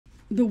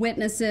the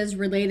witnesses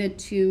related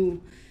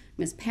to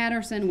Ms.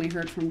 Patterson. We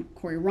heard from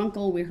Corey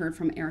Runkle. We heard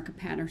from Erica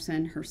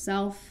Patterson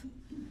herself.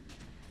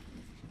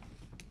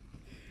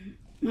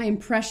 My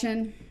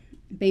impression,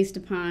 based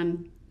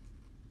upon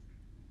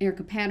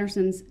Erica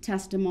Patterson's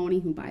testimony,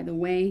 who, by the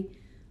way,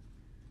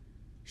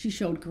 she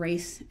showed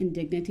grace and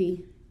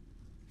dignity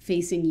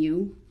facing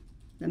you,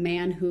 the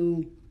man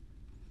who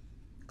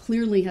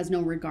clearly has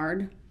no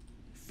regard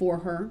for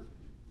her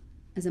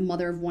as a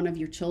mother of one of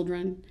your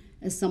children,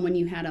 as someone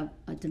you had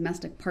a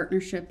domestic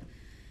partnership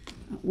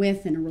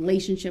with and a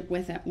relationship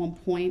with at one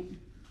point.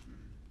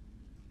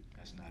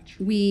 That's not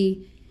true.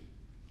 We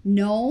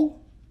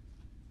know,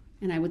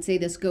 and I would say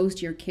this goes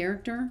to your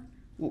character,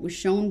 what was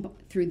shown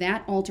through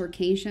that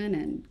altercation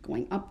and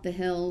going up the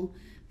hill,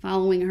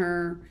 following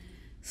her,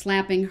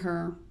 slapping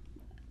her.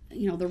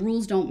 You know, the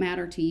rules don't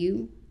matter to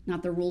you,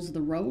 not the rules of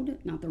the road,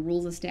 not the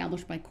rules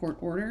established by court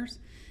orders,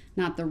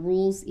 not the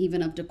rules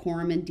even of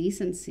decorum and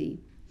decency.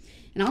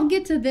 And I'll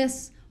get to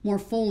this more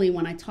fully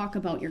when I talk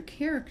about your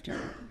character.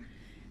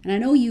 And I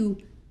know you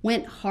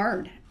went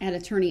hard at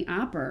Attorney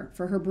Opper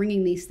for her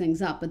bringing these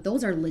things up, but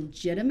those are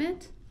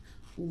legitimate,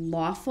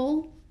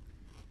 lawful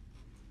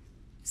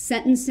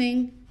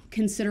sentencing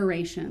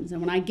considerations.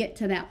 And when I get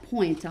to that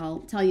point, I'll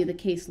tell you the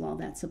case law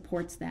that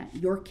supports that.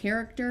 Your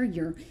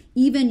character,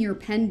 even your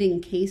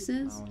pending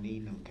cases. I don't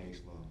need no case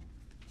law.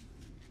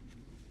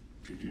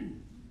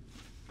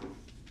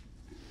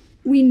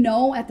 We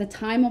know at the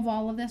time of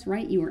all of this,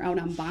 right, you were out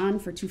on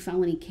bond for 2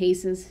 felony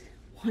cases,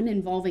 one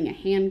involving a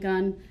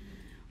handgun,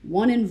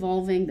 one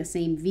involving the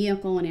same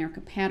vehicle in Erica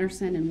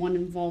Patterson, and one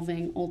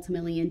involving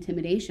ultimately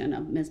intimidation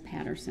of Ms.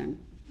 Patterson.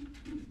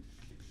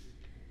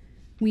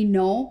 We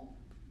know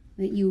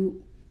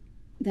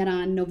that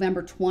on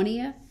November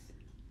 20th,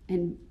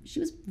 and she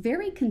was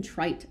very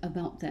contrite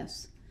about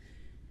this,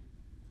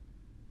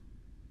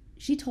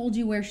 she told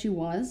you where she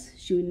was.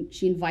 She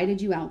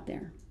invited you out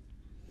there.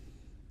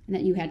 And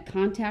that you had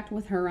contact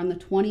with her on the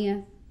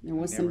 20th. There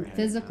was some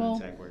physical.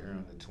 Contact with her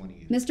on the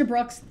 20th. Mr.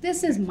 Brooks,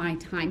 this is my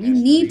time. You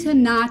need to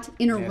not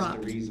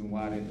interrupt. That's the reason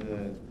why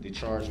the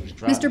charge was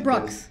dropped. Mr.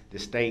 Brooks, the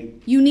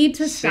state you need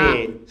to stop.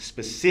 Said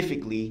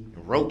specifically,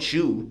 wrote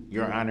you,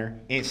 Your Honor,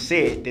 and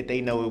said that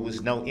they know it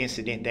was no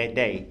incident that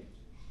day.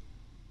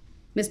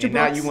 Mr. And Brooks,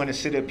 now you want to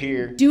sit up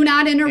here. Do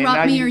not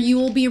interrupt me or you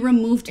will be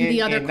removed to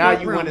the other courtroom. And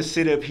now you want to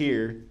sit up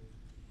here.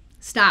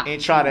 Stop.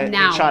 And try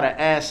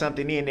to add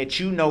something in that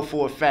you know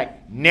for a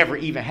fact never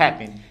even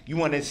happened. You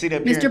want to sit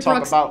up here and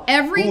talk about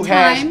who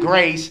has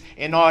grace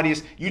and all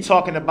this. You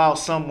talking about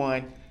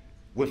someone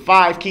with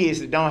 5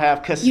 kids that don't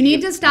have custody. You need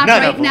to stop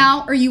right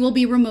now or you will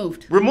be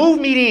removed. Remove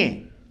me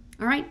then.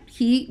 All right.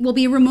 He will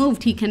be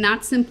removed. He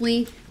cannot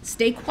simply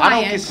stay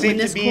quiet when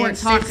this court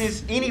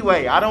talks.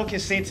 Anyway, I don't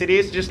consent to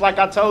this. Just like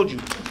I told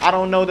you, I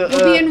don't know the.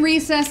 We'll be in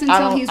recess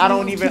until he's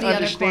removed to the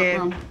other courtroom. I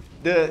don't even understand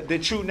the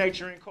true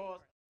nature and cause.